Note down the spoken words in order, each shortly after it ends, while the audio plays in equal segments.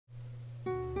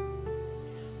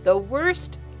The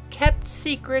worst kept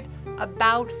secret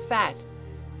about fat.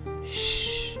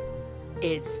 Shh!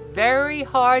 It's very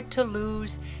hard to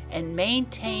lose and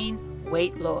maintain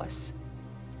weight loss.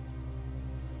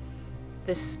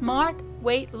 The SMART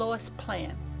weight loss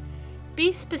plan.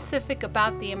 Be specific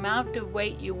about the amount of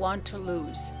weight you want to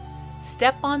lose.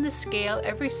 Step on the scale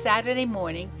every Saturday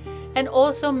morning and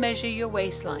also measure your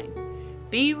waistline.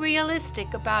 Be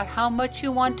realistic about how much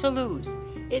you want to lose.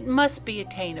 It must be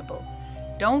attainable.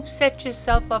 Don't set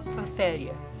yourself up for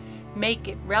failure. Make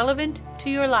it relevant to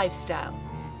your lifestyle.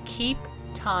 Keep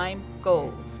time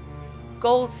goals.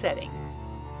 Goal setting.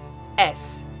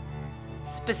 S.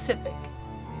 Specific.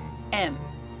 M.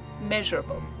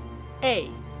 Measurable. A.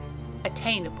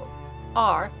 Attainable.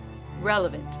 R.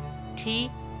 Relevant.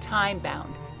 T.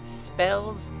 Time-bound.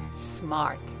 Spells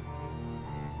SMART.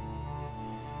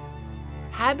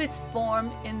 Habits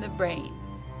form in the brain.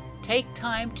 Take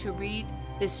time to read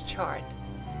this chart.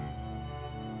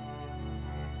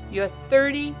 Your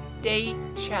 30-day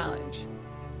challenge.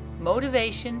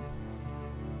 Motivation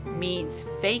means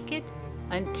fake it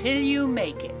until you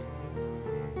make it.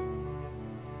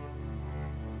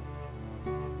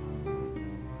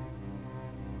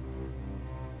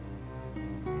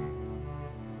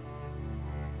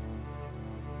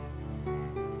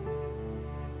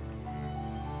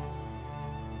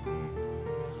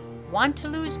 Want to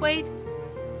lose weight?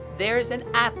 There's an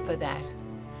app for that.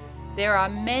 There are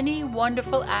many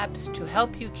wonderful apps to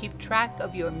help you keep track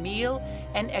of your meal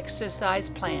and exercise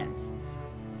plans.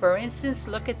 For instance,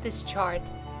 look at this chart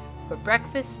for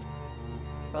breakfast,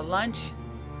 for lunch,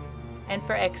 and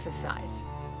for exercise.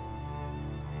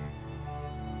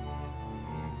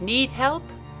 Need help?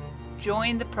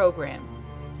 Join the program.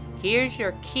 Here's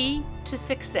your key to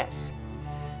success.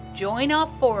 Join our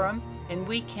forum and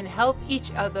we can help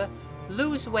each other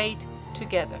lose weight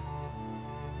together.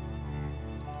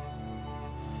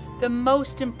 The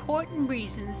most important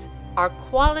reasons are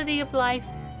quality of life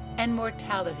and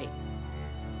mortality.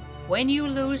 When you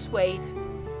lose weight,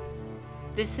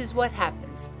 this is what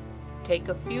happens. Take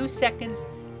a few seconds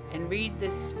and read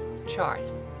this chart.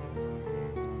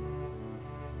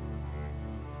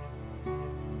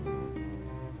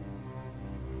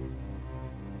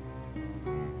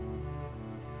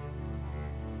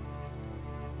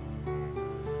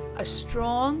 A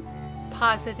strong,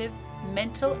 positive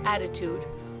mental attitude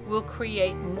will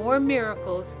create more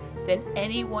miracles than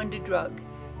any wonder drug,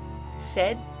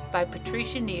 said by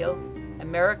Patricia Neal,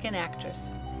 American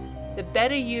actress. The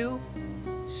better you,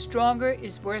 stronger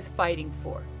is worth fighting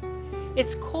for.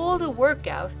 It's called a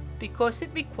workout because it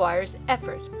requires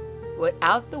effort.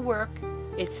 Without the work,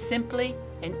 it's simply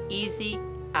an easy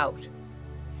out.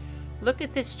 Look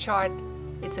at this chart.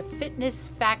 It's a fitness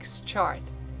facts chart.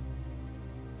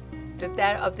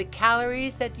 That of the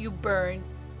calories that you burn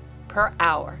per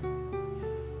hour.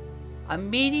 A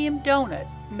medium donut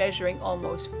measuring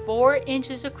almost 4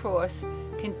 inches across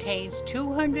contains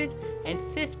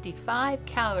 255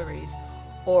 calories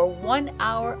or 1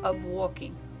 hour of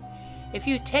walking. If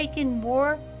you take in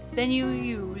more than you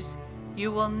use,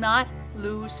 you will not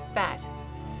lose fat.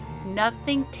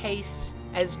 Nothing tastes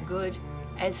as good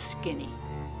as skinny.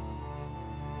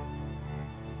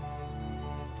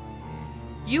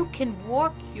 You can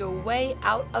walk your way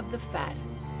out of the fat.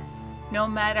 No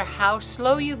matter how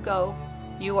slow you go,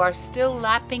 you are still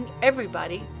lapping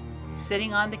everybody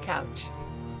sitting on the couch.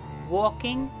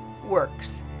 Walking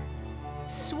works.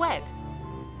 Sweat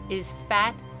is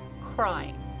fat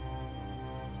crying.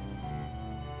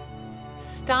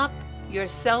 Stop your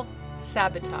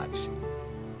self-sabotage.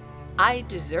 I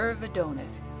deserve a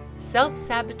donut.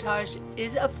 Self-sabotage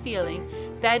is a feeling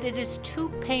that it is too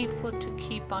painful to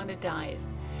keep on a diet.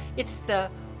 It's the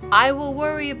I will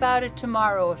worry about it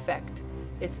tomorrow effect.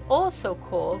 It's also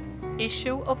called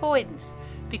issue avoidance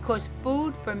because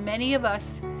food for many of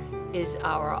us is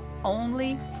our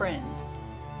only friend.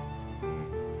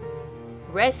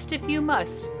 Rest if you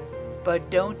must, but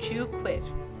don't you quit.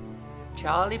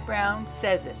 Charlie Brown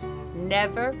says it.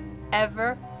 Never,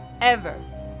 ever, ever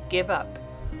give up.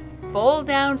 Fall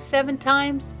down 7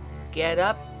 times, get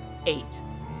up 8.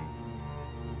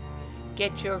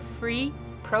 Get your free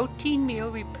protein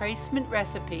meal replacement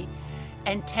recipe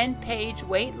and 10-page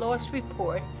weight loss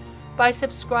report by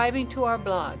subscribing to our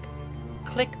blog.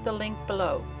 Click the link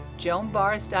below,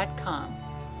 joanbars.com.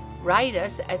 Write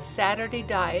us at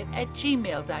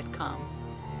saturdaydiet@gmail.com.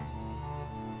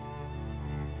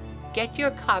 Get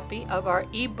your copy of our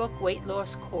ebook weight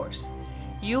loss course.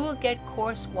 You will get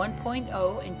course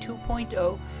 1.0 and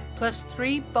 2.0 plus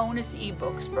 3 bonus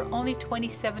ebooks for only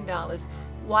 $27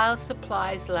 while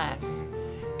supplies last.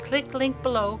 Click link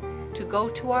below to go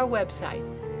to our website.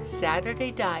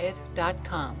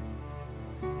 SaturdayDiet.com.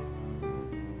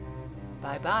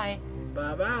 Bye-bye.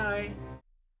 Bye-bye.